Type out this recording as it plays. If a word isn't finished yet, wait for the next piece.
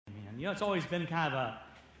You know, it's always been kind of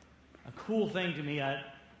a cool thing to me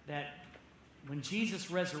that when Jesus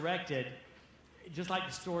resurrected, just like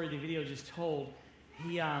the story the video just told,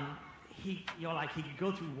 he could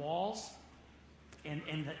go through walls, and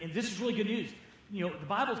this is really good news. You know, the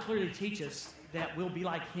Bible clearly teaches that we'll be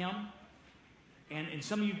like him. And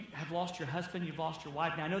some of you have lost your husband, you've lost your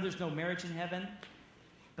wife. Now, I know there's no marriage in heaven,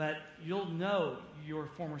 but you'll know your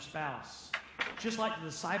former spouse. Just like the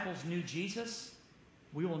disciples knew Jesus,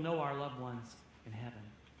 we will know our loved ones in heaven.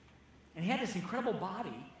 And he had this incredible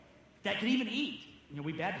body that could even eat. You know,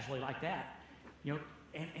 we Baptists really like that. You know,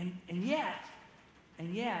 and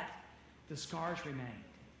yet, the scars remained.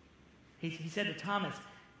 He said to Thomas,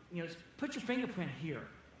 you know, put your fingerprint here.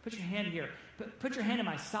 Put your hand here. Put your hand in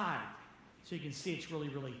my side so you can see it's really,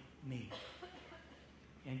 really me.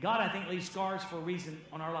 And God, I think, leaves scars for a reason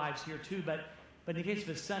on our lives here too. But in the case of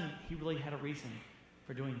his son, he really had a reason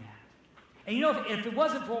for doing that. And you know, if it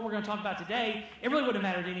wasn't for what we're going to talk about today, it really wouldn't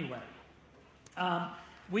have mattered anyway.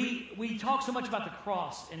 We talk so much about the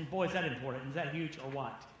cross, and boy, is that important. Is that huge or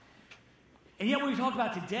what? And yet when we talk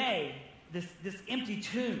about today, this empty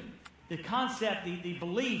tomb, the concept, the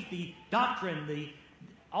belief, the doctrine,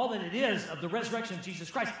 all that it is of the resurrection of Jesus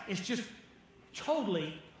Christ is just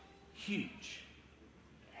totally huge.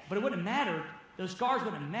 But it wouldn't have mattered, those scars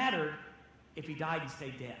wouldn't have mattered if he died and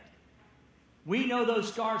stayed dead. We know those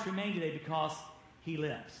scars remain today because he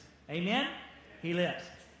lives. Amen? He lives.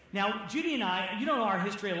 Now, Judy and I, you don't know our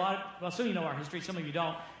history a lot. Well, some of you know our history, some of you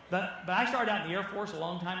don't. But I started out in the Air Force a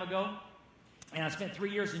long time ago. And I spent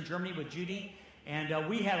 3 years in Germany with Judy. And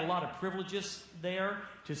we had a lot of privileges there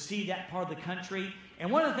to see that part of the country.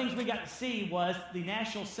 And one of the things we got to see was the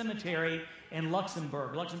National Cemetery in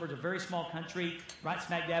Luxembourg. Luxembourg's a very small country, right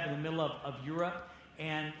smack dab in the middle of Europe.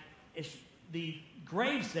 And the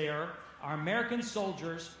graves there are American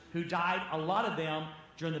soldiers who died, a lot of them,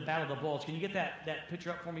 during the Battle of the Bulge. Can you get that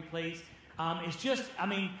picture up for me, please? It's just, I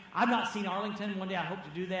mean, I've not seen Arlington. One day I hope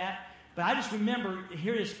to do that. But I just remember,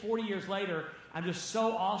 here it is 40 years later, I'm just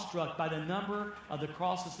so awestruck by the number of the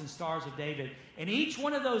crosses and stars of David. And each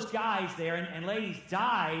one of those guys there and ladies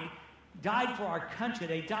died for our country.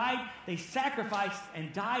 They sacrificed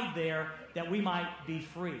and died there that we might be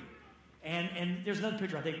free. And there's another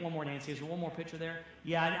picture, I think, one more, Nancy. Is there one more picture there?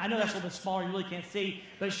 Yeah, I know that's a little bit smaller, you really can't see,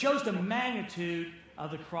 but it shows the magnitude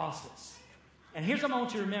of the crosses. And here's what I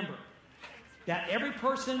want you to remember, that every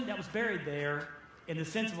person that was buried there in the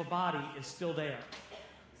sense of a body is still there.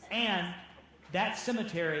 And that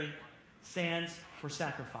cemetery stands for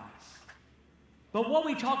sacrifice. But what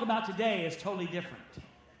we talk about today is totally different.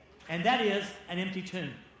 And that is an empty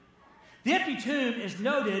tomb. The empty tomb is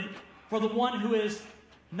noted for the one who is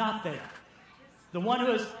not there. The one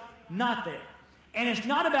who is not there. And it's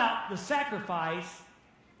not about the sacrifice,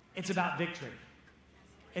 it's about victory.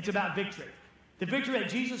 It's about victory. The victory that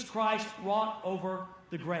Jesus Christ wrought over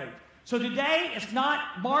the grave. So today, it's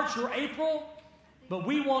not March or April, but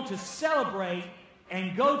we want to celebrate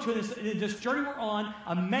and go to this journey we're on,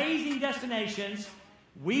 amazing destinations.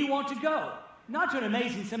 We want to go, not to an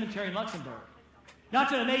amazing cemetery in Luxembourg, not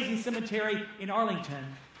to an amazing cemetery in Arlington,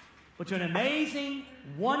 but to an amazing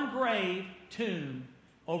one-grave tomb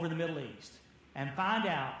over the Middle East and find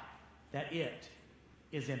out that it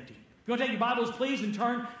is empty. If you want to take your Bibles, please, and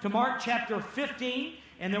turn to Mark chapter 15,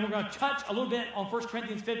 and then we're going to touch a little bit on 1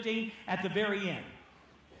 Corinthians 15 at the very end.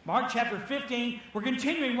 Mark chapter 15, we're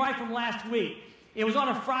continuing right from last week. It was on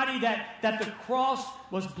a Friday that the cross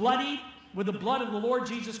was bloodied with the blood of the Lord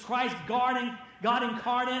Jesus Christ, God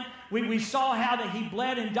incarnate. We saw how that he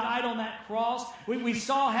bled and died on that cross. We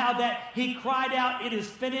saw how that he cried out, "It is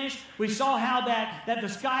finished." We saw how that the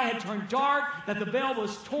sky had turned dark, that the veil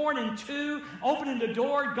was torn in two, opening the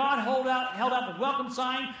door. God held out the welcome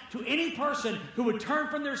sign to any person who would turn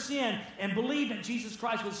from their sin and believe that Jesus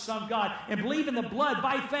Christ was the Son of God and believe in the blood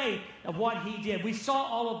by faith of what he did. We saw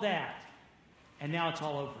all of that, and now it's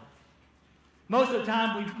all over. Most of the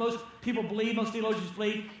time, most people believe, most theologians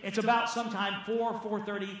believe, it's about sometime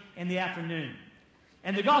 4:30 in the afternoon.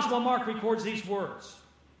 And the Gospel of Mark records these words.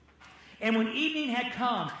 And when evening had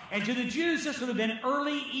come, and to the Jews this would have been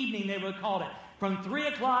early evening, they would have called it, from 3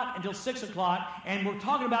 o'clock until 6 o'clock, and we're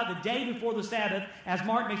talking about the day before the Sabbath, as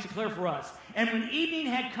Mark makes it clear for us. And when evening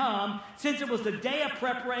had come, since it was the day of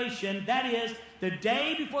preparation, that is, the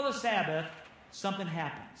day before the Sabbath, something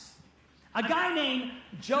happens. A guy named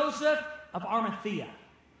Joseph of Arimathea.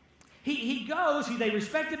 He's a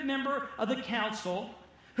respected member of the council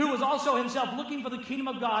who was also himself looking for the kingdom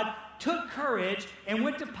of God, took courage and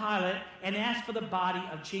went to Pilate and asked for the body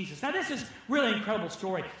of Jesus. Now, this is really an incredible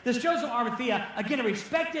story. This Joseph of Arimathea, again, a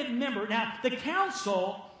respected member. Now, the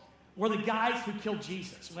council were the guys who killed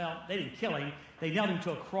Jesus. Well, they didn't kill him. They nailed him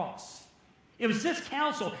to a cross. It was this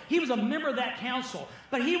council. He was a member of that council.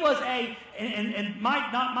 But he was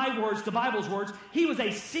not my words, the Bible's words, he was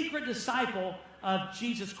a secret disciple of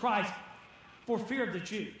Jesus Christ for fear of the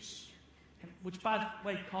Jews. Which, by the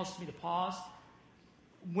way, causes me to pause.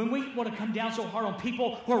 When we want to come down so hard on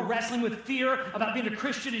people who are wrestling with fear about being a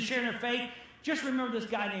Christian and sharing their faith, just remember this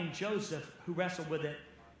guy named Joseph who wrestled with it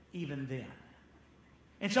even then.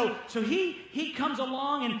 And so he comes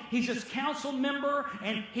along, and he's this council member,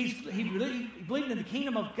 and he believed in the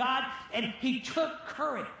kingdom of God, and he took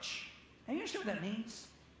courage. And you understand what that means?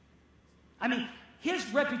 I mean, his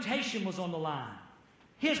reputation was on the line.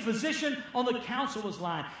 His position on the council was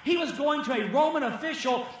lying. He was going to a Roman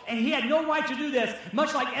official, and he had no right to do this,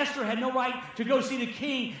 much like Esther had no right to go see the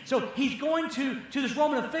king. So he's going to this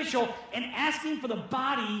Roman official and asking for the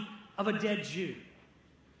body of a dead Jew.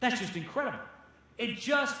 That's just incredible. It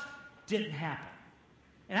just didn't happen.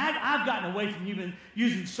 And I've gotten away from even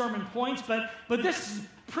using sermon points, but this is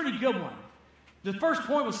a pretty good one. The first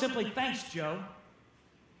point was simply, thanks, Joe.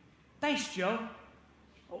 Thanks, Joe.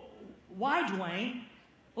 Why, Dwayne?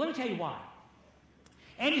 Well, let me tell you why.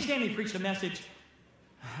 Andy Stanley preached a message,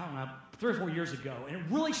 I don't know, 3 or 4 years ago, and it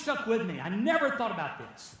really stuck with me. I never thought about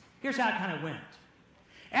this. Here's how it kind of went.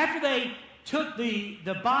 After they took the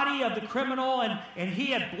body of the criminal and he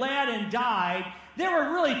had bled and died, there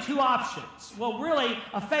were really 2 options. Well, really,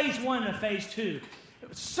 a phase 1 and a phase 2.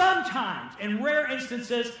 Sometimes, in rare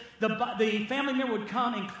instances, the family member would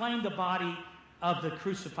come and claim the body of the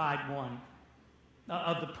crucified one,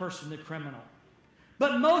 of the person, the criminal.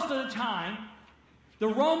 But most of the time, the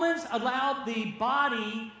Romans allowed the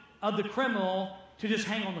body of the criminal to just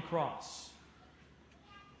hang on the cross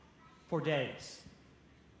for days.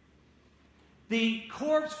 The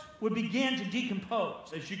corpse would begin to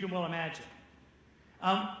decompose, as you can well imagine.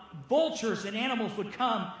 Vultures and animals would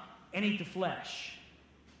come and eat the flesh.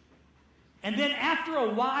 And then after a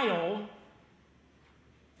while,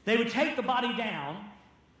 they would take the body down,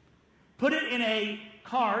 put it in a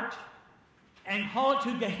cart, and haul it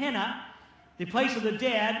to Gehenna, the place of the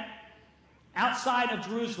dead, outside of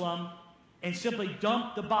Jerusalem, and simply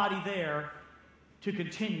dump the body there to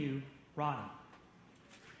continue rotting.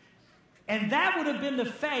 And that would have been the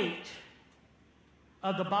fate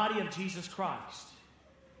of the body of Jesus Christ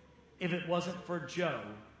if it wasn't for Joe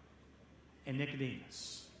and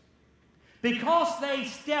Nicodemus. Because they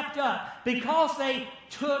stepped up, because they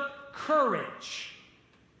took courage,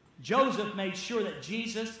 Joseph made sure that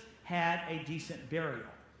Jesus had a decent burial.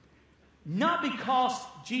 Not because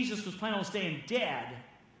Jesus was planning on staying dead,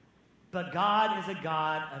 but God is a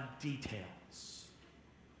God of details.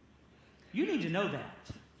 You need to know that.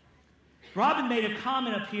 Robin made a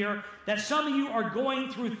comment up here that some of you are going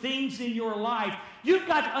through things in your life. You've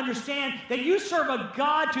got to understand that you serve a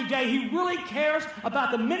God today who really cares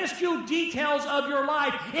about the minuscule details of your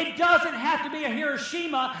life. It doesn't have to be a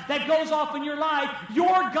Hiroshima that goes off in your life.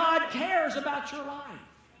 Your God cares about your life.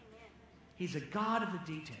 He's a God of the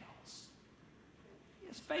details.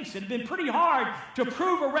 Let's face it, it's been pretty hard to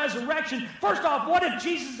prove a resurrection. First off, what if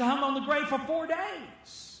Jesus hung on the grave for 4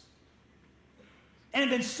 days? And it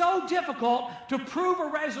had been so difficult to prove a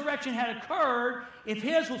resurrection had occurred if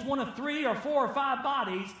his was one of 3 or 4 or 5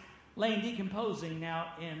 bodies laying decomposing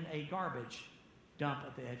now in a garbage dump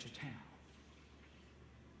at the edge of town.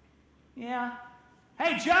 Yeah.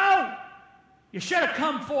 Hey, Joe, you should have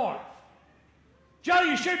come forth. Joe,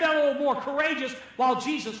 you should have been a little more courageous while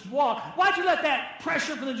Jesus walked. Why'd you let that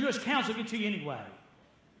pressure from the Jewish council get to you anyway?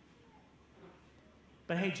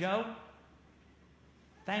 But hey, Joe,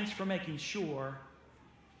 thanks for making sure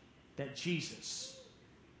that Jesus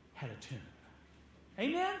had a tomb.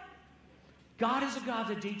 Amen? God is a God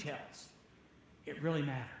of the details. It really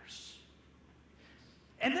matters.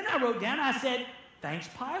 And then I wrote down, I said, thanks,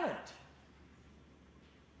 Pilate.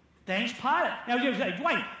 Thanks, Pilate. Now you say,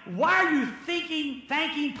 Dwayne, why are you thanking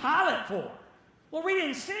Pilate for? Well, read it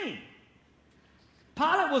and see.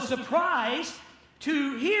 Pilate was surprised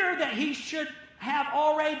to hear that he should have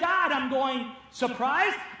already died. I'm going,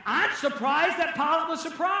 surprised? I'm surprised that Pilate was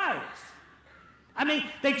surprised. I mean,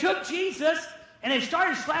 they took Jesus and they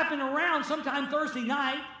started slapping him around sometime Thursday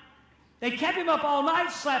night. They kept him up all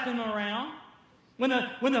night slapping him around. When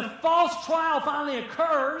the false trial finally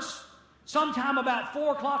occurs, sometime about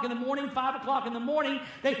 4 o'clock in the morning, 5 o'clock in the morning,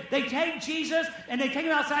 they take Jesus and they take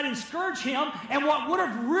him outside and scourge him. And what would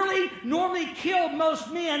have really normally killed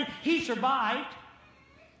most men, he survived.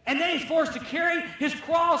 And then he's forced to carry his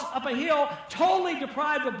cross up a hill, totally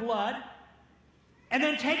deprived of blood. And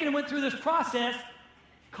then taken and went through this process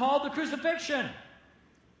called the crucifixion.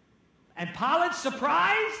 And Pilate's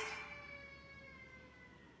surprised?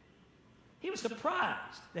 He was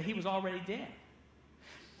surprised that he was already dead.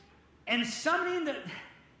 And summoning the...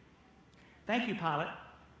 Thank you, Pilate.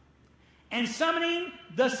 And summoning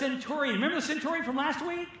the centurion. Remember the centurion from last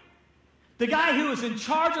week? The guy who was in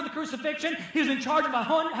charge of the crucifixion. He was in charge of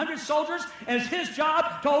 100 soldiers, and it's his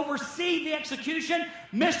job to oversee the execution.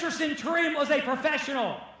 Mr. Centurion was a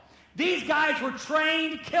professional. These guys were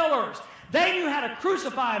trained killers. They knew how to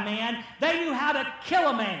crucify a man. They knew how to kill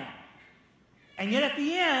a man. And yet at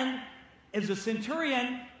the end, is the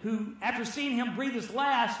centurion who, after seeing him breathe his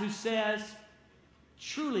last, who says,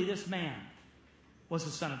 truly this man was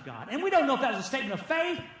the Son of God. And we don't know if that was a statement of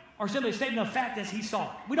faith or simply a statement of fact as he saw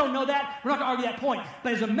it. We don't know that. We're not going to argue that point.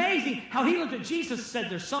 But it's amazing how he looked at Jesus and said,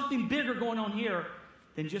 there's something bigger going on here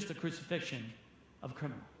than just the crucifixion of a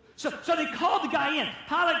criminal. So they called the guy in.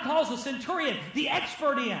 Pilate calls the centurion, the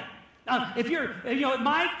expert in.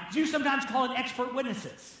 You sometimes call it expert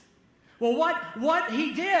witnesses. Well, what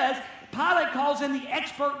he did, Pilate calls in the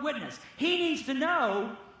expert witness. He needs to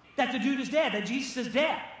know that the dude is dead, that Jesus is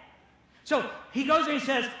dead. So he goes and he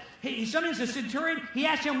says, he summons the centurion. He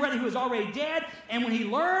asked him whether he was already dead. And when he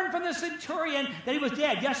learned from the centurion that he was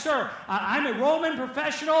dead, yes, sir, I'm a Roman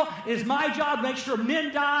professional. It is my job to make sure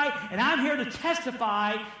men die. And I'm here to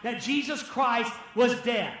testify that Jesus Christ was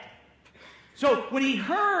dead. So when he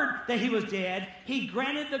heard that he was dead, he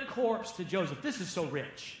granted the corpse to Joseph. This is so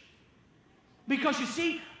rich. Because you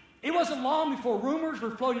see, it wasn't long before rumors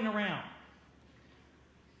were floating around.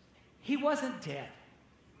 He wasn't dead.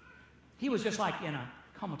 He was just like in a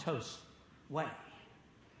comatose way.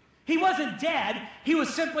 He wasn't dead. He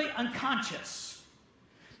was simply unconscious.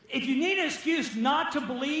 If you need an excuse not to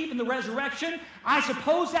believe in the resurrection, I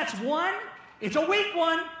suppose that's one. It's a weak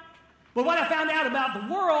one. But what I found out about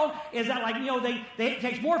the world is that, it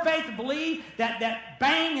takes more faith to believe that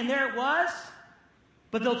bang and there it was.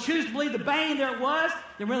 But they'll choose to believe the bang and there it was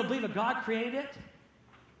than really believe that God created it.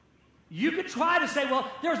 You could try to say,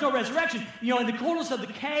 well, there was no resurrection. In the coolness of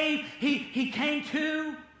the cave, he came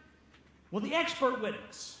to. Well, the expert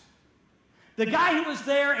witness, the guy who was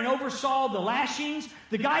there and oversaw the lashings,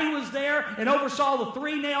 the guy who was there and oversaw the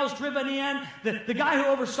 3 nails driven in, the guy who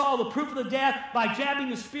oversaw the proof of the death by jabbing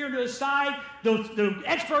the spear into his side, the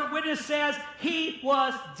expert witness says he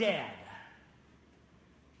was dead.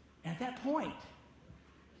 And at that point,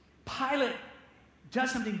 Pilate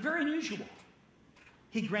does something very unusual.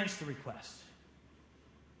 He grants the request.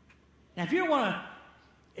 Now, if you ever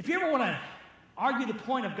want to argue the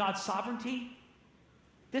point of God's sovereignty,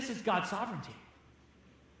 this is God's sovereignty.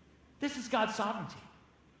 This is God's sovereignty.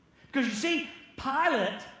 Because you see,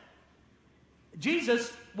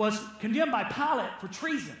 Jesus was condemned by Pilate for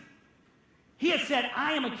treason. He had said,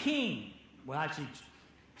 I am a king. Well, actually,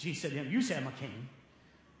 Jesus said to him, you said I'm a king.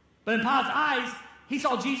 But in Pilate's eyes, he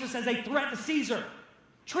saw Jesus as a threat to Caesar.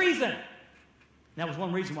 Treason. And that was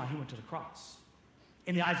one reason why he went to the cross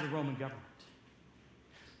in the eyes of the Roman government.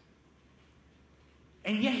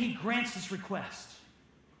 And yet he grants this request.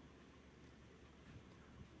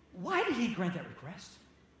 Why did he grant that request?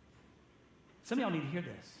 Some of y'all need to hear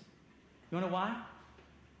this. You want to know why?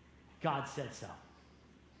 God said so.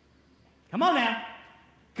 Come on now.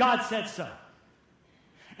 God said so.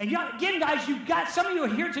 And again, guys, some of you are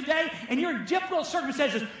here today, and you're in difficult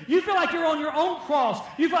circumstances. You feel like you're on your own cross.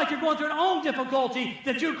 You feel like you're going through an own difficulty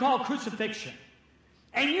that you call crucifixion.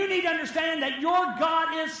 And you need to understand that your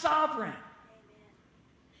God is sovereign.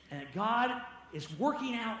 And that God is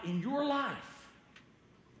working out in your life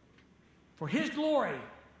for His glory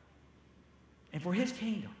and for His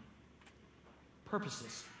kingdom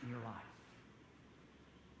purposes in your life.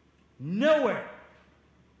 Nowhere.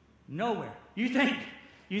 You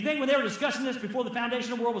think when they were discussing this before the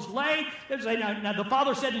foundation of the world was laid, they would say, now the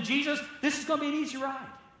Father said to Jesus, this is going to be an easy ride.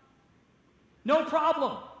 No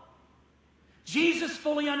problem. Jesus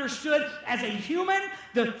fully understood as a human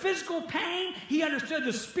the physical pain. He understood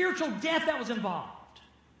the spiritual death that was involved.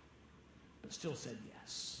 But still said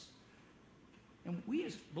yes. And we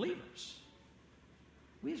as believers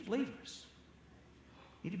need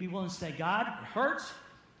to be willing to say, God, it hurts,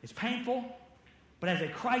 it's painful, but as a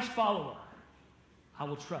Christ follower, I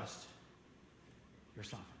will trust your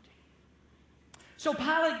sovereignty. So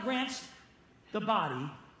Pilate grants the body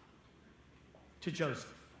to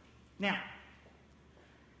Joseph. Now,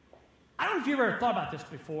 I don't know if you've ever thought about this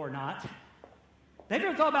before or not. Have you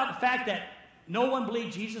ever thought about the fact that no one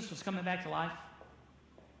believed Jesus was coming back to life?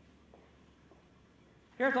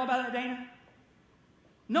 You ever thought about that, Dana?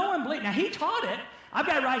 No one believed. Now, he taught it. I've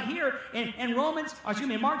got it right here in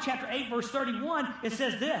Mark chapter 8, verse 31. It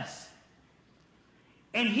says this.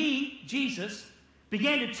 And he, Jesus,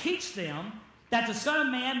 began to teach them that the Son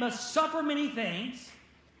of Man must suffer many things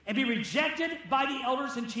and be rejected by the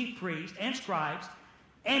elders and chief priests and scribes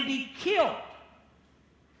and be killed.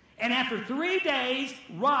 And after 3 days,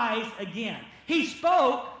 rise again. He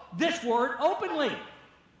spoke this word openly.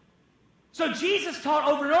 So Jesus taught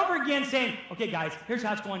over and over again saying, okay, guys, here's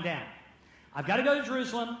how it's going down. I've got to go to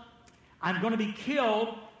Jerusalem. I'm going to be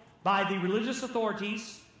killed by the religious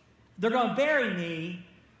authorities. They're going to bury me.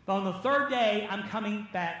 But on the 3rd day, I'm coming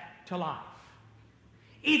back to life.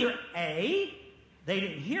 Either A, they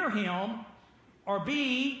didn't hear him, or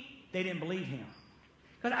B, they didn't believe him.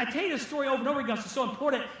 Because I tell you this story over and over again, it's so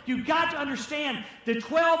important. You've got to understand the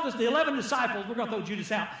 11 disciples, we're going to throw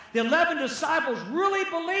Judas out. The 11 disciples really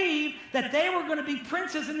believed that they were going to be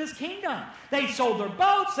princes in this kingdom. They sold their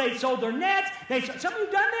boats, they sold their nets. Some of you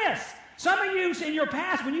have done this. Some of you in your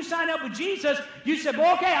past, when you signed up with Jesus, you said,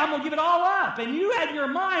 well, okay, I'm going to give it all up. And you had in your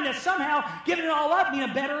mind that somehow giving it all up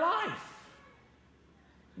means a better life.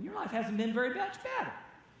 And your life hasn't been very much better.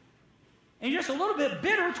 And you're just a little bit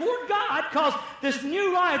bitter toward God because this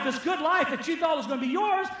new life, this good life that you thought was going to be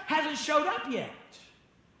yours, hasn't showed up yet.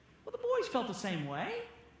 Well, the boys felt the same way.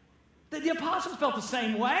 The apostles felt the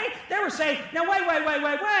same way. They were saying, now wait.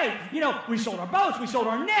 You know, we sold our boats, we sold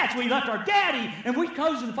our nets, we left our daddy, and we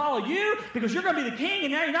chose to follow you because you're going to be the king,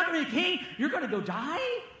 and now you're not going to be the king. You're going to go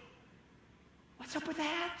die? What's up with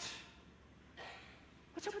that?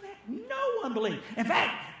 What's up with that? No one believed. In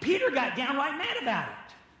fact, Peter got downright mad about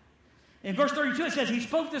it. In verse 32, it says, he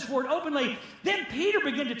spoke this word openly. Then Peter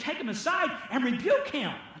began to take him aside and rebuke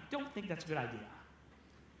him. I don't think that's a good idea.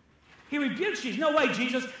 He rebukes Jesus. No way,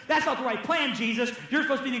 Jesus. That's not the right plan, Jesus. You're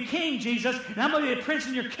supposed to be the king, Jesus. And I'm going to be a prince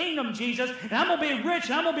in your kingdom, Jesus. And I'm going to be rich,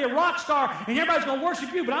 and I'm going to be a rock star. And everybody's going to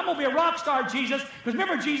worship you, but I'm going to be a rock star, Jesus. Because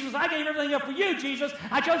remember, Jesus, I gave everything up for you, Jesus.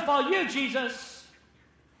 I chose to follow you, Jesus.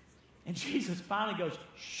 And Jesus finally goes,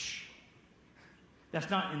 shh. That's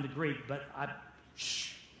not in the Greek, but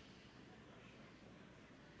shh.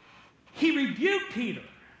 He rebuked Peter.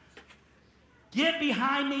 Get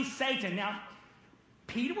behind me, Satan. Now,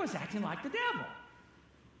 Peter was acting like the devil.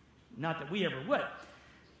 Not that we ever would.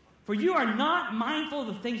 For you are not mindful of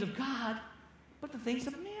the things of God, but the things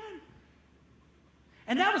of men.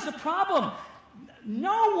 And that was the problem.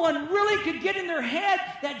 No one really could get in their head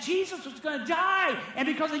that Jesus was going to die. And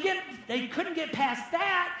because, again, they couldn't get past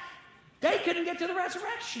that, they couldn't get to the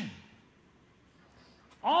resurrection.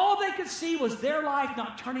 All they could see was their life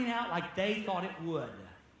not turning out like they thought it would.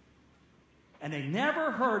 And they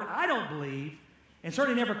never heard, I don't believe, and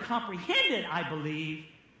certainly never comprehended, I believe,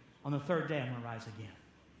 on the 3rd day I'm going to rise again.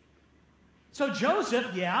 So Joseph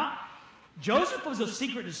was a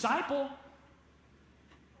secret disciple,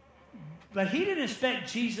 but he didn't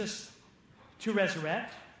expect Jesus to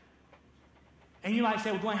resurrect. And you might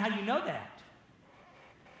say, well, Dwayne, how do you know that?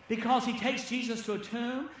 Because he takes Jesus to a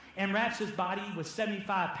tomb and wraps his body with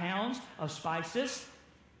 75 pounds of spices,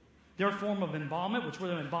 their form of embalmment, which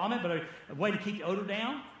were embalmment, but a way to keep the odor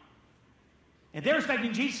down. And they're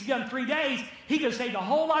expecting Jesus to go in 3 days. He could have saved a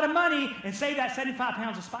whole lot of money and saved that 75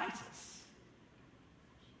 pounds of spices.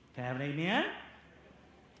 Can I have an amen?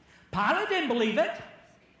 Pilate didn't believe it.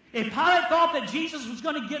 If Pilate thought that Jesus was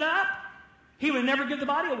going to get up, he would never give the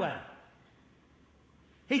body away.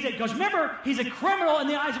 He said, because remember, he's a criminal in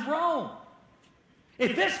the eyes of Rome.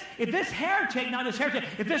 If this heretic, not this heretic,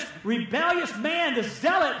 if this rebellious man, this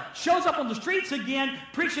zealot, shows up on the streets again,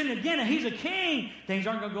 preaching again, and he's a king, things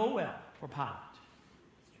aren't going to go well for Pilate.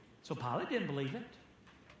 So Pilate didn't believe it.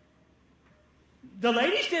 The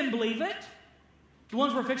ladies didn't believe it. The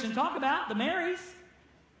ones we're fixing to talk about, the Marys.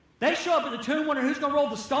 They show up at the tomb wondering who's going to roll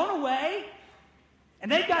the stone away.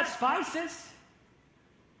 And they've got spices.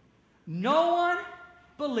 No one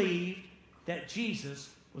believed that Jesus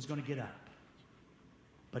was going to get up.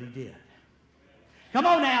 But he did. Come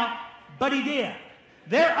on now. But he did.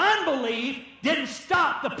 Their unbelief didn't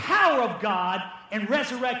stop the power of God in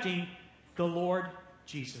resurrecting the Lord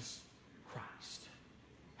Jesus Christ.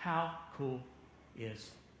 How cool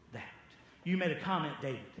is that? You made a comment,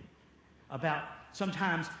 David, about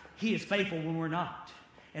sometimes he is faithful when we're not.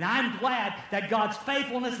 And I'm glad that God's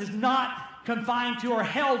faithfulness is not confined to or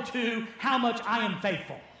held to how much I am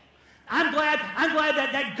faithful. I'm glad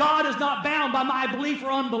that God is not bound by my belief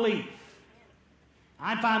or unbelief.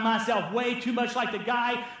 I find myself way too much like the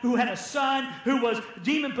guy who had a son who was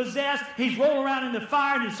demon-possessed. He's rolling around in the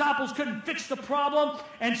fire, and the disciples couldn't fix the problem.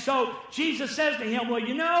 And so Jesus says to him, well,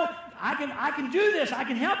 you know, I can do this. I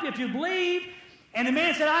can help you if you believe. And the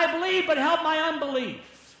man said, I believe, but help my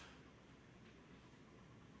unbelief.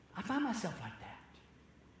 I find myself like that.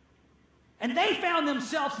 And they found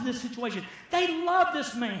themselves in this situation. They loved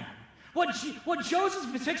this man. What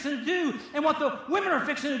Joseph is fixing to do and what the women are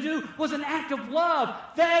fixing to do was an act of love.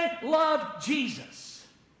 They loved Jesus.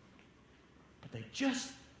 But they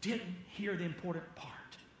just didn't hear the important part.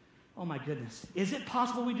 Oh my goodness. Is it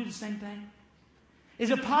possible we do the same thing? Is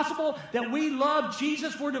it possible that we love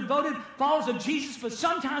Jesus, we're devoted followers of Jesus, but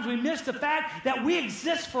sometimes we miss the fact that we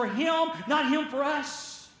exist for Him, not Him for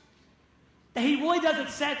us? That He really doesn't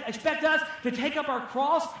expect us to take up our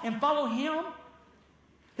cross and follow Him?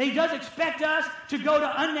 That He does expect us to go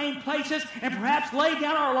to unnamed places and perhaps lay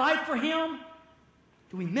down our life for Him?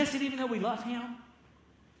 Do we miss it even though we love Him?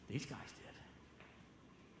 These guys did.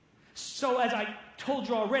 So as I told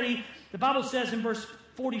you already, the Bible says in verse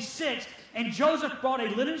 46, and Joseph brought a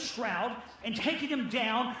linen shroud, and taking him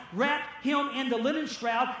down, wrapped him in the linen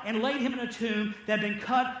shroud, and laid him in a tomb that had been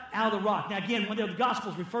cut out of the rock. Now again, one of the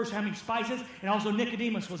Gospels refers to having spices, and also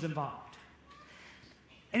Nicodemus was involved.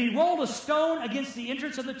 And he rolled a stone against the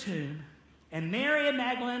entrance of the tomb, and Mary and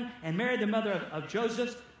Magdalene and Mary, the mother of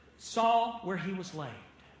Joseph, saw where he was laid.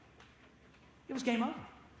 It was game over.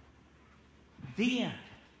 The end.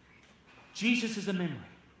 Jesus is a memory.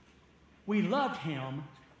 We loved Him,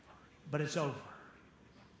 but it's over.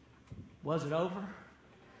 Was it over?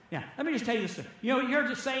 Now, let me just tell you this. You know, you're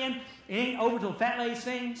just saying it ain't over till the fat lady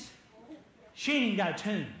sings. She ain't even got a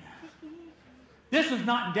tune. This was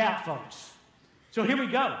not in doubt, folks. So here we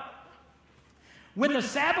go. When the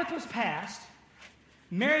Sabbath was passed,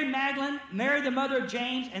 Mary Magdalene, Mary the mother of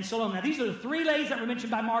James, and Salome. Now, these are the three ladies that were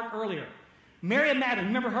mentioned by Mark earlier. Mary Magdalene,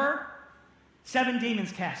 remember her? 7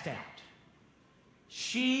 demons cast out.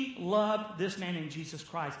 She loved this man named Jesus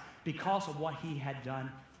Christ because of what He had done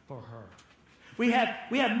for her. We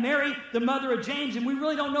have Mary, the mother of James, and we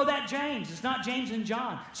really don't know that James. It's not James and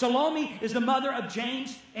John. Salome is the mother of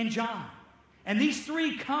James and John. And these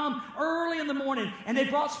three come early in the morning, and they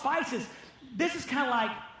brought spices. This is kind of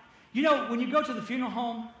like, you know, when you go to the funeral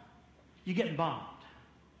home, you get embalmed.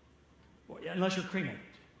 Unless you're cremated.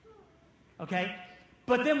 Okay?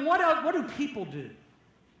 But then what do people do?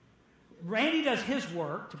 Randy does his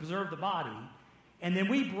work to preserve the body, and then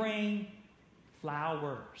we bring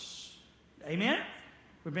flowers. Amen?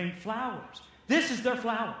 We bring flowers. This is their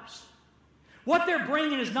flowers. What they're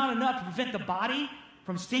bringing is not enough to prevent the body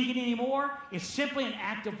from stinking anymore. It's simply an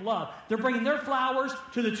act of love. They're bringing their flowers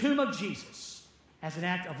to the tomb of Jesus as an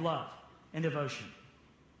act of love and devotion.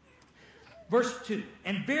 Verse 2.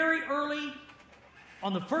 And very early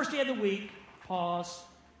on the first day of the week, pause.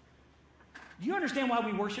 Do you understand why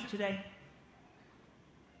we worship today?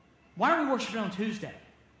 Why are we worshiping on Tuesday?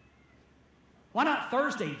 Why not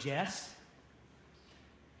Thursday, Jess?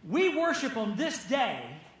 We worship on this day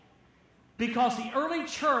because the early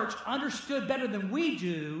church understood better than we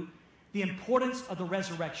do the importance of the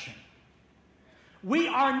resurrection. We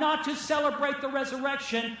are not to celebrate the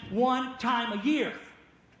resurrection one time a year.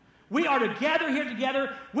 We are to gather here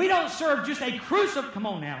together. We don't serve just a come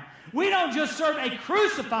on now. We don't just serve a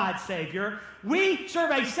crucified Savior. We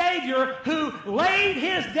serve a Savior who laid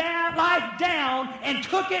His life down and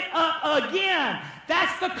took it up again.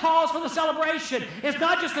 That's the cause for the celebration. It's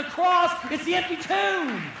not just the cross, it's the empty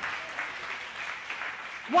tomb.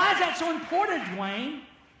 Why is that so important, Dwayne?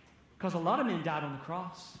 Because a lot of men died on the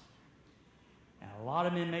cross. And a lot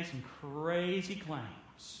of men made some crazy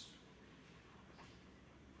claims.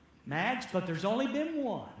 Mags, but there's only been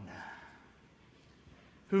one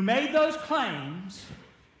who made those claims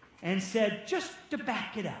and said, just to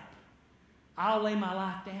back it up, I'll lay my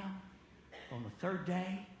life down. On the third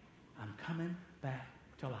day, I'm coming back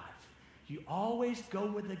to life. You always go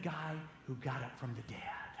with the guy who got up from the dead.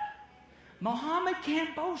 Muhammad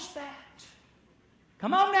can't boast that.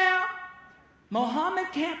 Come on now. Muhammad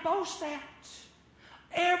can't boast that.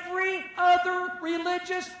 Every other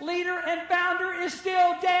religious leader and founder is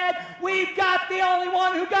still dead. We've got the only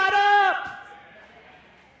one who got up.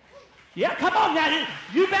 Yeah, come on now.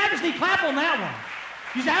 You Baptists need to clap on that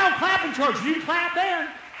one. You say, I don't clap in church. You clap then.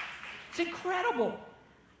 It's incredible.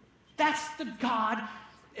 That's the God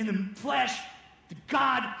in the flesh, the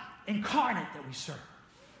God incarnate that we serve.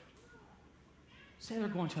 Say they're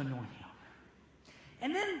going to anoint Him.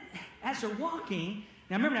 And then as they're walking,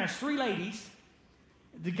 now remember there's 3 ladies.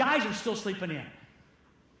 The guys are still sleeping in.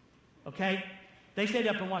 Okay? They stayed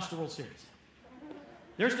up and watched the World Series.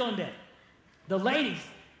 They're still in bed. The ladies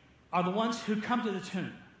are the ones who come to the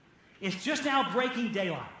tomb. It's just now breaking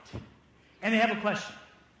daylight. And they have a question.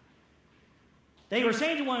 They were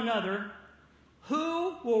saying to one another,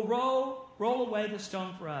 who will roll away the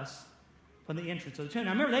stone for us from the entrance of the tomb?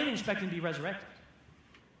 Now remember, they didn't expect Him to be resurrected.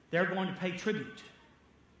 They're going to pay tribute.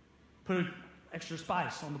 Put extra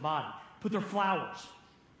spice on the body. Put their flowers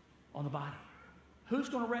on the body. who's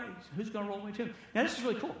going to raise? Who's going to roll away tomb? Now, this is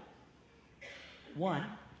really cool. One,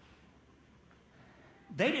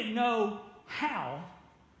 they didn't know how,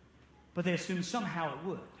 but they assumed somehow it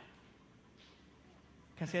would.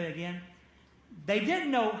 Can I say that again? They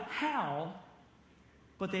didn't know how,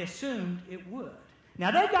 but they assumed it would.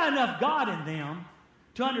 Now, they've got enough God in them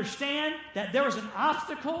to understand that there was an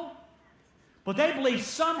obstacle, but they believed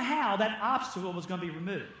somehow that obstacle was going to be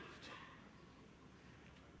removed.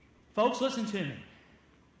 Folks, listen to me.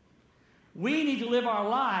 We need to live our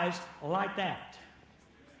lives like that.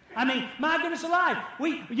 I mean, my goodness alive.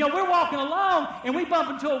 We're walking along and we bump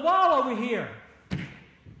into a wall over here.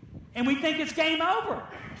 And we think it's game over.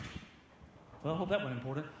 Well, I hope that wasn't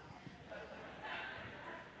important.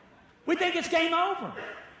 We think it's game over.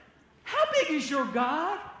 How big is your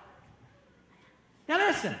God? Now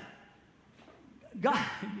listen. God,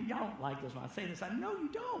 y'all don't like this when I say this. I know you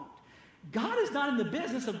don't. God is not in the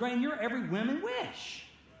business of granting your every whim and wish.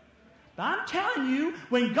 But I'm telling you,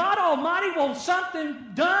 when God Almighty wants something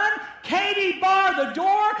done, Katie, bar the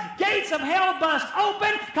door, gates of hell bust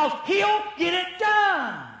open, because He'll get it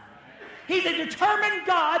done. He's a determined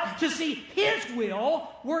God to see His will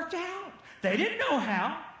worked out. They didn't know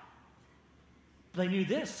how. They knew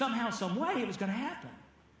this. Somehow, some way, it was going to happen.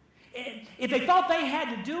 If they thought they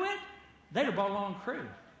had to do it, they'd have brought along a crew.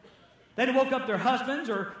 They'd have woke up their husbands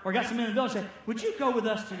or got some men in the village and said, would you go with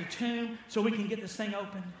us to the tomb so we can get this thing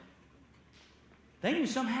open? They knew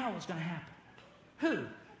somehow it was going to happen. Who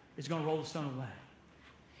is going to roll the stone away?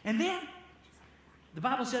 And then, the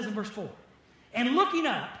Bible says in verse 4, and looking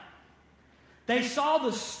up, they saw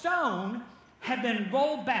the stone had been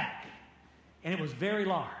rolled back, and it was very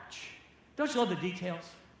large. Don't you love the details?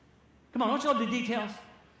 Come on, don't you love the details?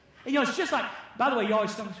 And, it's just like, by the way, you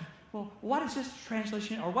always think, well, why does this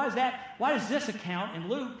translation, or why does this account in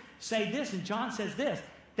Luke say this and John says this?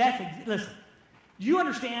 Listen, do you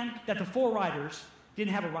understand that the four writers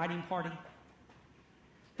didn't have a writing party?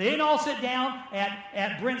 They didn't all sit down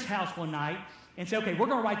at Brent's house one night and say, okay, we're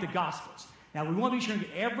going to write the Gospels. Now, we want to be sure to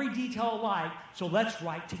get every detail alike, so let's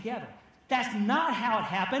write together. That's not how it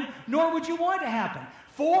happened, nor would you want it to happen.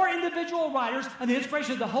 Four individual writers, under the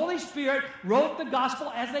inspiration of the Holy Spirit, wrote the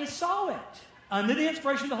Gospel as they saw it, under the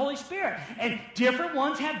inspiration of the Holy Spirit. And different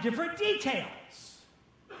ones have different details.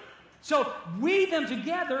 So, weave them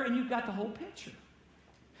together, and you've got the whole picture.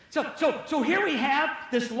 So here we have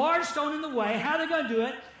this large stone in the way. How are they going to do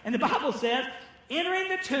it? And the Bible says, entering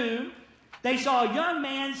the tomb, they saw a young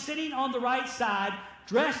man sitting on the right side,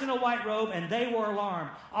 dressed in a white robe, and they were alarmed.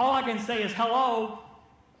 All I can say is, hello.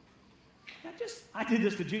 Now I did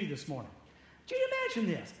this to Judy this morning. Judy,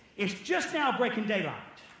 imagine this. It's just now breaking daylight.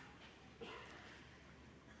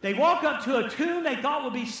 They walk up to a tomb they thought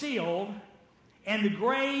would be sealed, and the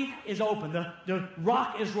grave is open. The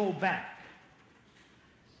rock is rolled back.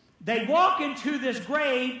 They walk into this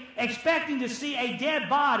grave expecting to see a dead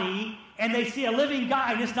body, and they see a living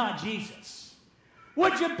guy, and it's not Jesus.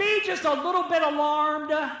 Would you be just a little bit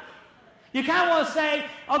alarmed? You kind of want to say,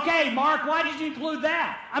 okay, Mark, why did you include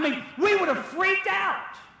that? I mean, we would have freaked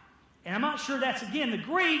out. And I'm not sure that's, again, the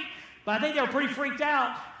Greek, but I think they were pretty freaked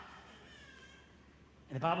out.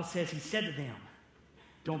 And the Bible says he said to them,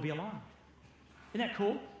 don't be alarmed. Isn't that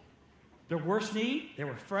cool? Their worst need, they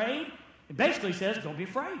were afraid. It basically says, don't be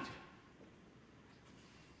afraid.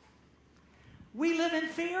 We live in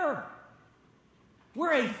fear.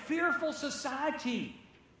 We're a fearful society.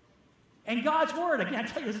 And God's Word, again, I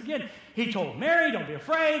tell you this again, He told Mary, don't be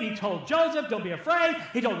afraid. He told Joseph, don't be afraid.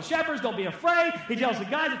 He told the shepherds, don't be afraid. He tells the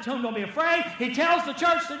guys at home, don't be afraid. He tells the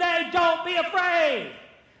church today, don't be afraid.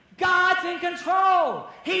 God's in control.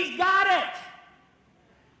 He's got it.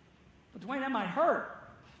 But Dwayne, that might hurt.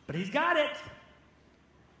 But He's got it.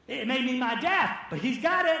 It may mean my death, but He's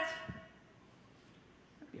got it.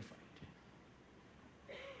 Don't be afraid.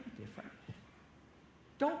 Don't be afraid.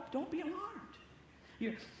 Don't be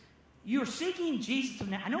alarmed. You're seeking Jesus of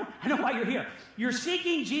Nazareth. I know why you're here. You're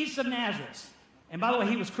seeking Jesus of Nazareth. And by the way,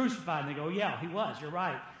 He was crucified. And they go, yeah, He was. You're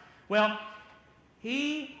right. Well,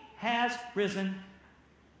 He has risen.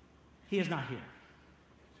 He is not here.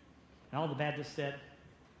 And all the Baptists said,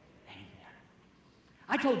 amen.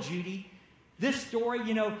 I told Judy, this story,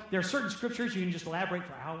 there are certain scriptures you can just elaborate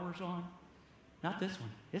for hours on. Not this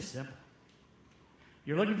one. It's simple.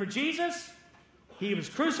 You're looking for Jesus. He was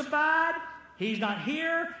crucified. He's not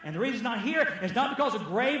here. And the reason He's not here is not because a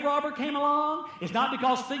grave robber came along. It's not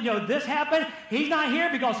because this happened. He's not here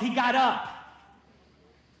because He got up.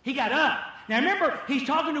 He got up. Now remember, He's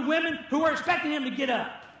talking to women who were expecting Him to get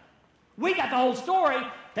up. We got the whole story.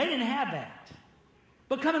 They didn't have that.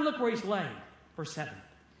 But come and look where He's laid. Verse 7.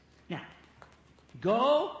 Now,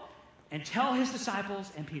 go and tell his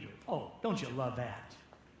disciples and Peter. Oh, don't you love that?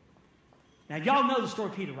 Now, y'all know the story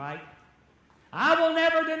of Peter, right? I will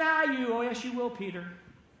never deny you. Oh, yes, you will, Peter. And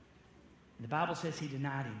the Bible says he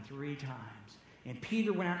denied him 3 times. And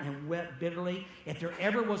Peter went out and wept bitterly. If there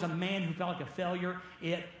ever was a man who felt like a failure,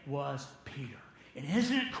 it was Peter. And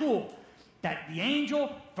isn't it cool that the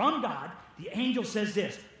angel from God, the angel says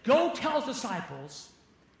this, go tell his disciples,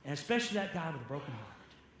 and especially that guy with a broken heart.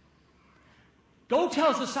 Go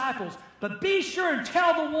tell his disciples, but be sure and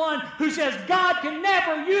tell the one who says, God can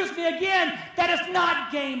never use me again, that it's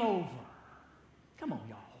not game over. Come on,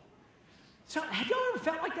 y'all. So, have y'all ever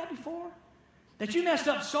felt like that before? That you messed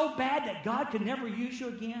up so bad that God could never use you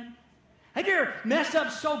again? Have you ever messed up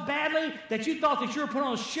so badly that you thought that you were put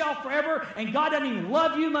on a shelf forever and God doesn't even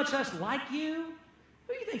love you, much less like you?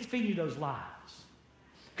 Who do you think's feeding you those lies?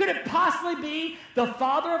 Could it possibly be the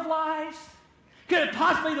father of lies? Could it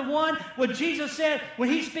possibly be the one when Jesus said, when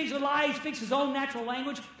he speaks a lie, he speaks his own natural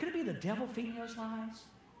language? Could it be the devil feeding those lies?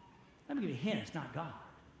 Let me give you a hint, it's not God.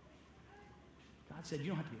 God said, you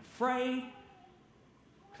don't have to be afraid,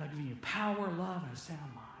 because I've given you power, love, and a sound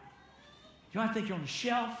mind. You don't have to think you're on the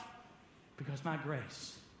shelf, because my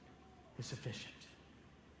grace is sufficient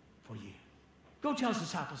for you. Go tell his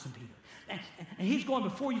disciples and Peter. And he's going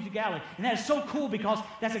before you to Galilee. And that is so cool because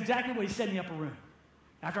that's exactly what he said in the upper room.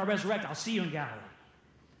 After I resurrect, I'll see you in Galilee.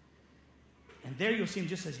 And there you'll see him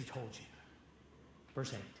just as he told you.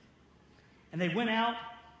 Verse 8. And they went out.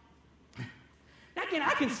 Now again,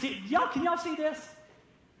 I can see, can y'all see this?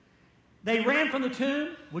 They ran from the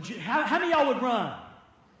tomb. How many of y'all would run?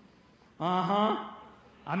 Uh-huh.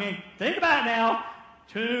 I mean, think about it now.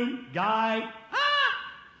 Tomb, guy.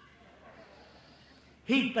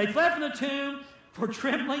 They fled from the tomb, for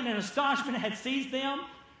trembling and astonishment had seized them.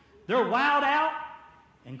 They're wild out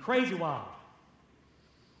and crazy wild.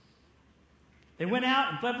 They went out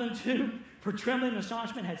and fled from the tomb, for trembling and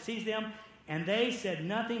astonishment had seized them, and they said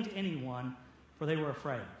nothing to anyone, for they were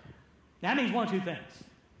afraid. That means one of 2 things.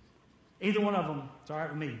 Either one of them, it's all right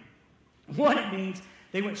with me. One, it means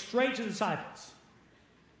they went straight to the disciples.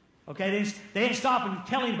 Okay, they didn't stop and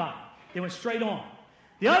tell anybody. They went straight on.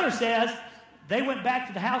 The other says they went back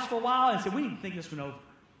to the house for a while and said, we need to think this one over.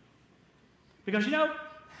 Because,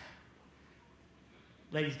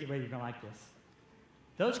 ladies, get ready, you're going to like this.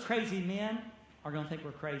 Those crazy men are going to think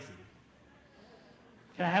we're crazy.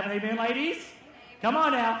 Can I have an amen, ladies? Come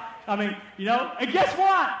on now. I mean, and guess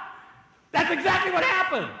what? That's exactly what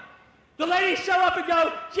happened. The ladies show up and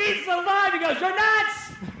go, Jesus is alive. He goes, you're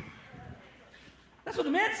nuts. That's what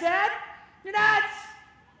the men said. You're nuts.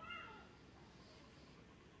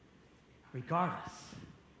 Regardless,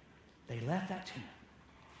 they left that tomb.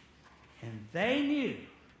 And they knew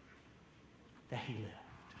that he lived.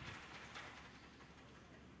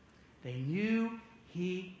 They knew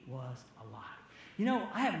he was alive.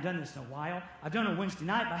 I haven't done this in a while. I've done it on Wednesday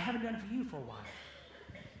night, but I haven't done it for you for a while.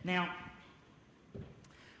 Now,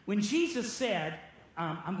 when Jesus said,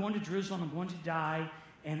 I'm going to Jerusalem, I'm going to die,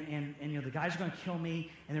 and the guys are going to kill me,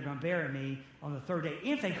 and they're going to bury me on the 3rd day.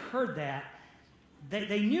 If they heard that,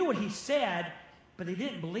 they knew what he said, but they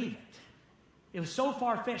didn't believe it. It was so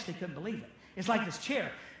far-fetched they couldn't believe it. It's like this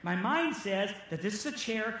chair. My mind says that this is a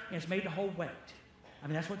chair, and it's made to hold weight. I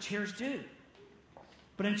mean, that's what chairs do.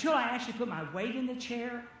 But until I actually put my weight in the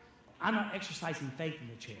chair, I'm not exercising faith in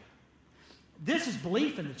the chair. This is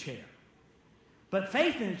belief in the chair. But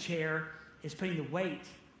faith in the chair is putting the weight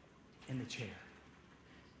in the chair.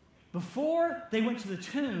 Before they went to the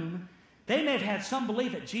tomb, they may have had some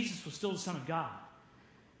belief that Jesus was still the Son of God.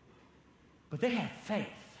 But they had faith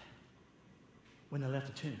when they left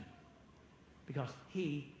the tomb because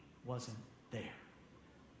he wasn't there.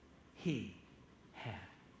 He had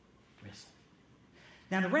risen.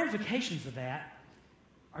 Now, the ramifications of that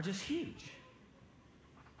are just huge.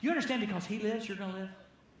 You understand because he lives, you're going to live?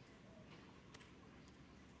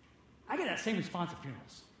 I get that same response at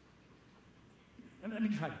funerals. Let me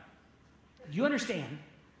try it. Do you understand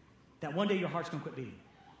that one day your heart's going to quit beating?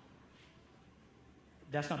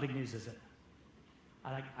 That's not big news, is it?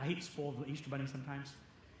 I hate to spoil the Easter bunny sometimes.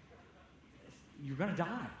 You're going to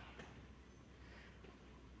die.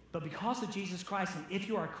 But because of Jesus Christ, and if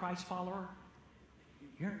you are a Christ follower,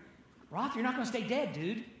 Roth, you're not going to stay dead,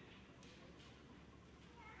 dude.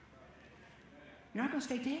 You're not going to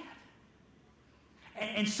stay dead.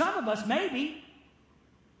 And some of us, maybe,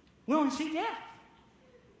 we don't see death.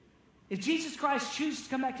 If Jesus Christ chooses to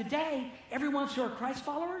come back today, everyone who are Christ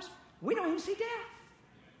followers, we don't even see death.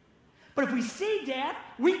 But if we see death,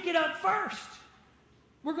 we get up first.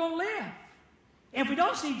 We're going to live. And if we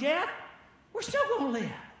don't see death, we're still going to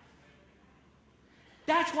live.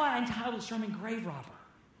 That's why I entitled the sermon Grave Robber.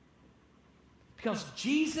 Because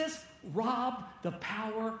Jesus robbed the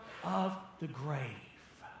power of the grave.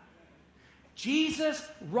 Jesus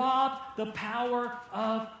robbed the power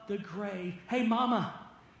of the grave. Hey, mama,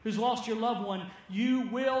 who's lost your loved one, you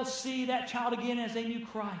will see that child again as they knew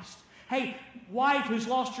Christ. Hey, wife who's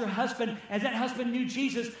lost your husband, as that husband knew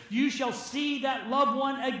Jesus, you shall see that loved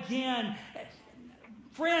one again.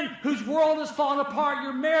 Friend whose world is falling apart,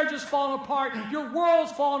 your marriage is falling apart, your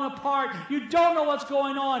world's falling apart, you don't know what's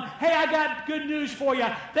going on. Hey, I got good news for you.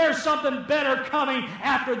 There's something better coming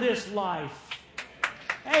after this life.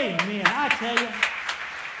 Amen, I tell you.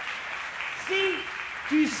 See,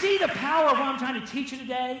 do you see the power of what I'm trying to teach you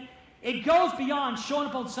today? It goes beyond showing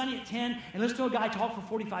up on Sunday at 10 and listening to a guy talk for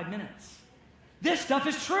 45 minutes. This stuff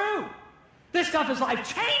is true. This stuff is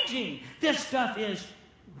life-changing. This stuff is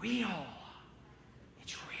real.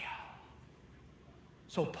 It's real.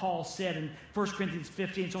 So Paul said in 1 Corinthians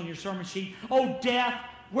 15, it's on your sermon sheet, "Oh, death,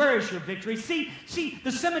 where is your victory?" See,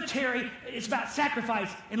 the cemetery is about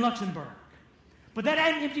sacrifice in Luxembourg. But that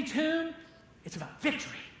empty tomb, it's about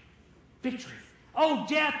victory. Victory. Oh,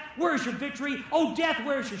 death, where is your victory? Oh, death,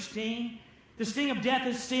 where is your sting? The sting of death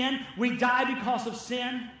is sin. We die because of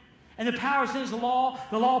sin. And the power of sin is the law.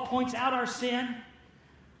 The law points out our sin.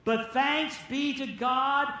 But thanks be to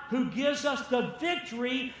God who gives us the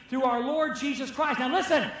victory through our Lord Jesus Christ. Now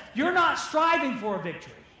listen, you're not striving for a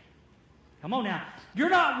victory. Come on now. You're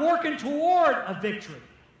not working toward a victory.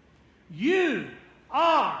 You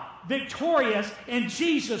are victorious in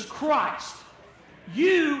Jesus Christ.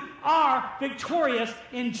 You are victorious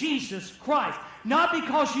in Jesus Christ. Not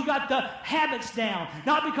because you got the habits down.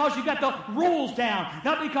 Not because you got the rules down.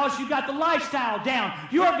 Not because you got the lifestyle down.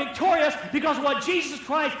 You are victorious because of what Jesus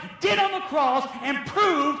Christ did on the cross and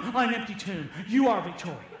proved on an empty tomb. You are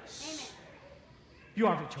victorious. You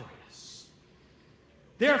are victorious.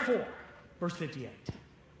 Therefore, verse 58,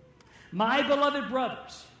 my beloved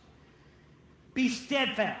brothers, be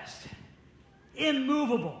steadfast,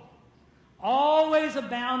 immovable, always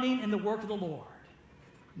abounding in the work of the Lord,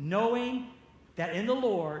 knowing that in the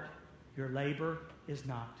Lord your labor is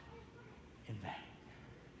not in vain.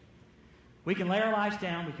 We can lay our lives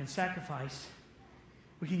down, we can sacrifice,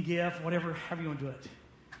 we can give, however you want to do it,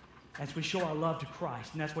 as we show our love to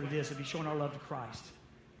Christ. And that's what it is, to be showing our love to Christ,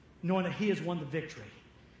 knowing that He has won the victory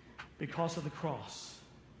because of the cross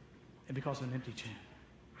and because of an empty tomb.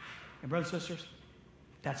 And brothers and sisters,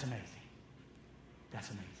 that's amazing. That's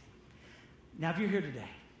amazing. Now, if you're here today,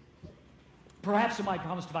 perhaps somebody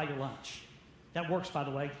promised to buy your lunch. That works, by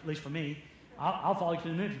the way, at least for me. I'll follow you to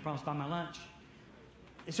the moon if you promise to buy my lunch.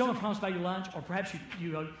 If someone promised to buy your lunch, or perhaps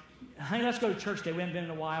you go, honey, let's go to church today. We haven't been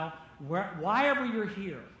in a while. Wherever you're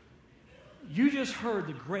here, you just heard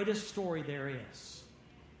the greatest story there is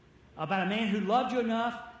about a man who loved you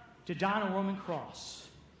enough to die on a Roman cross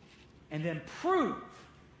and then prove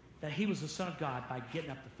that He was the Son of God by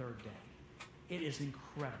getting up the third day. It is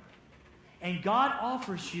incredible. And God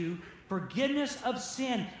offers you forgiveness of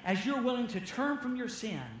sin as you're willing to turn from your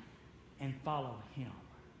sin and follow Him.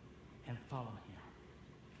 And follow Him.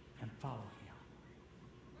 And follow Him.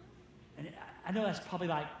 And I know that's probably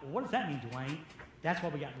like, well, what does that mean, Dwayne? That's why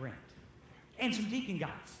we got Brent. And some deacon guys.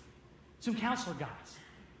 Some counselor guys.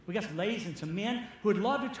 We got some ladies and some men who would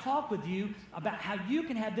love to talk with you about how you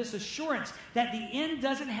can have this assurance that the end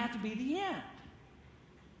doesn't have to be the end.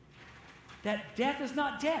 That death is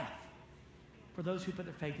not death for those who put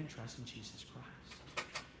their faith and trust in Jesus Christ.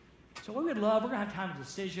 So what we're going to have time of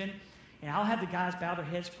decision, and I'll have the guys bow their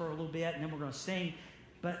heads for a little bit, and then we're going to sing.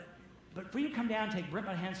 But for you to come down and take Brent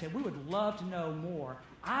by the hand and say, we would love to know more.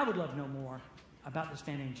 I would love to know more about this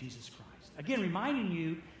man named Jesus Christ. Again, reminding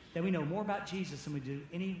you that we know more about Jesus than we do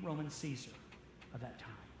any Roman Caesar of that time.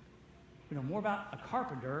 We know more about a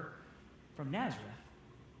carpenter from Nazareth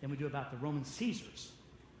than we do about the Roman Caesars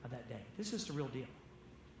of that day. This is the real deal.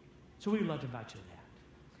 So we would love to invite you to that.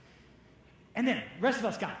 And then, the rest of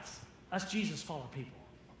us guys, us Jesus follower people,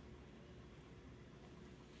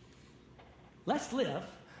 let's live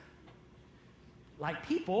like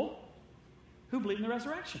people who believe in the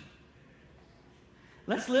resurrection.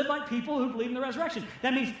 Let's live like people who believe in the resurrection.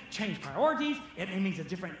 That means change priorities. It means a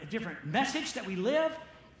different message that we live.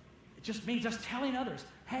 It just means us telling others,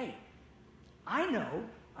 hey, I know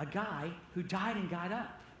a guy who died and got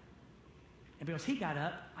up. And because he got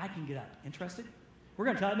up, I can get up. Interested? We're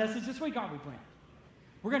going to tell that message this week, aren't we, Brent?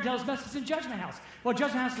 We're going to tell this message in Judgment House. What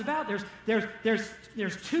Judgment House is about, there's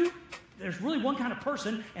really one kind of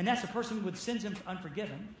person, and that's the person with sins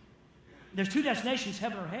unforgiven. There's two destinations,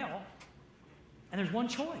 heaven or hell. And there's one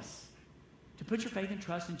choice, to put your faith and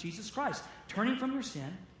trust in Jesus Christ, turning from your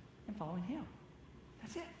sin and following Him.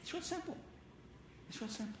 That's it. It's real simple. It's real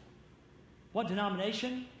simple. What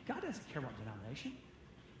denomination? God doesn't care what denomination.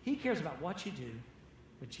 He cares about what you do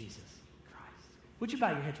with Jesus Christ. Would you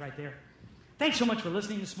bow your heads right there? Thanks so much for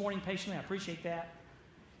listening this morning patiently. I appreciate that.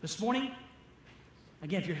 This morning,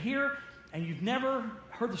 again, if you're here and you've never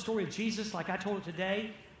heard the story of Jesus like I told it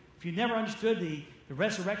today, if you've never understood the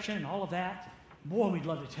resurrection and all of that, boy, we'd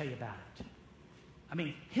love to tell you about it. I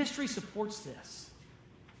mean, history supports this.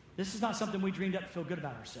 This is not something we dreamed up to feel good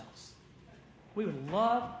about ourselves. We would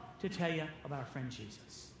love to tell you about our friend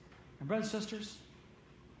Jesus. And brothers and sisters,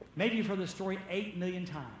 maybe you've heard this story 8 million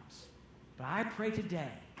times, but I pray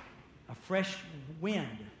today a fresh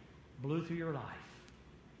wind blew through your life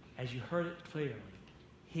as you heard it clearly.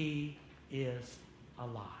 He is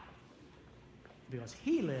alive. Because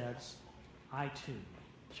he lives, I too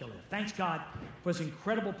shall live. Thanks, God, for this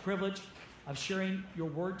incredible privilege of sharing your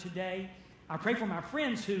word today. I pray for my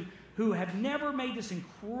friends who have never made this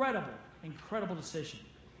incredible decision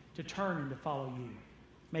to turn and to follow you.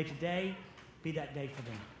 May today be that day for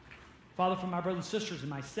them. Father, for my brothers and sisters and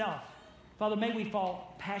myself, Father, may we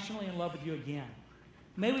fall passionately in love with you again.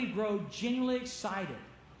 May we grow genuinely excited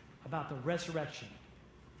about the resurrection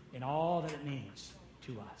and all that it means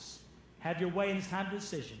to us. Have your way in this time of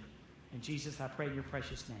decision. In Jesus, I pray in your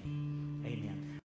precious name. Amen.